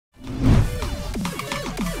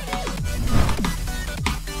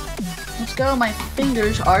let's go. My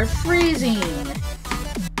fingers are freezing.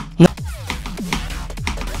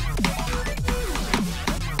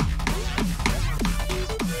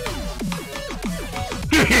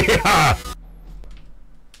 Yeah.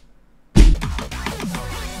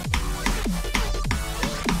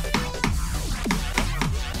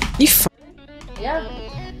 You Yeah.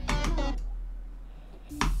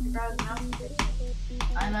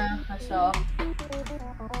 I know, I saw.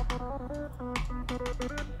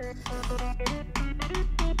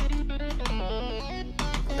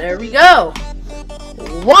 There we go.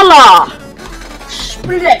 Voila!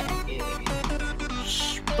 Spaghetti.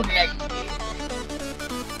 Spaghetti.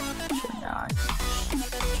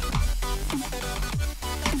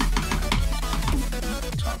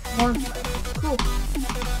 Cool.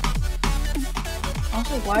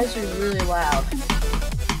 Also, why is it really loud?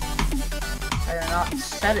 I did not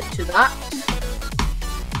set it to that.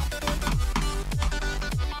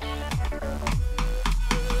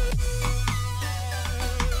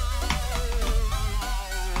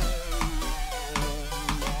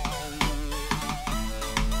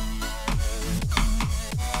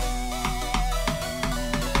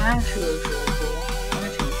 Actually, looks really cool. I'm gonna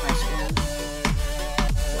change my skin.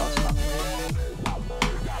 Lost my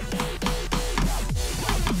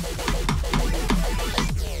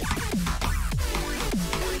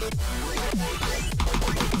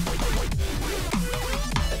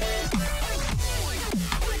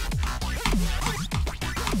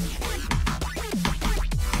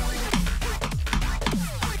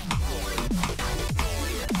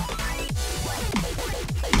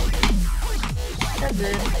That's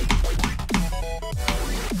it.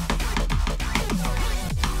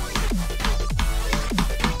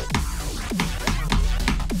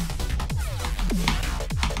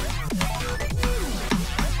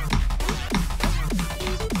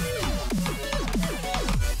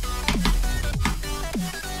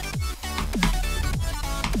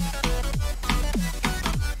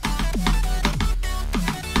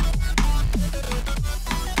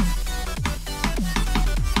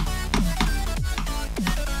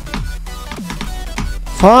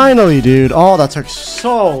 Finally, dude. Oh, that took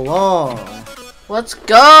so long. Let's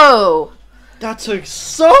go! That took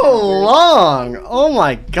so long. Oh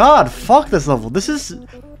my god. Fuck this level. This is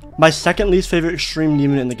my second least favorite extreme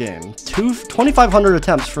demon in the game. 2,500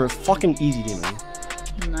 attempts for a fucking easy demon.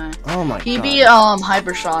 No. Oh my god. He beat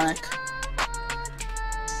HyperSonic.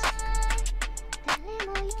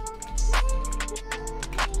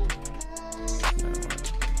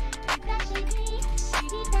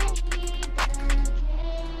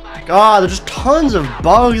 God, there's just tons of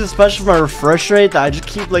bugs, especially for my refresh rate, that I just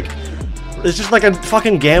keep, like, it's just like a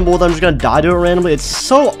fucking gamble that I'm just gonna die to it randomly. It's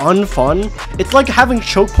so unfun. It's like having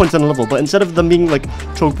choke points in a level, but instead of them being, like,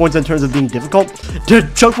 choke points in terms of being difficult, they're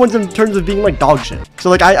choke points in terms of being, like, dog shit. So,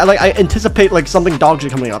 like, I anticipate, like, something dog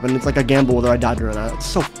shit coming up, and it's like a gamble whether I die to it or not. It's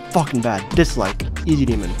so fucking bad. Dislike. Easy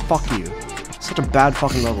demon. Fuck you. Such a bad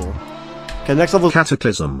fucking level. Okay, next level is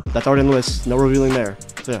Cataclysm. That's already on the list. No revealing there.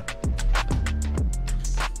 So, yeah.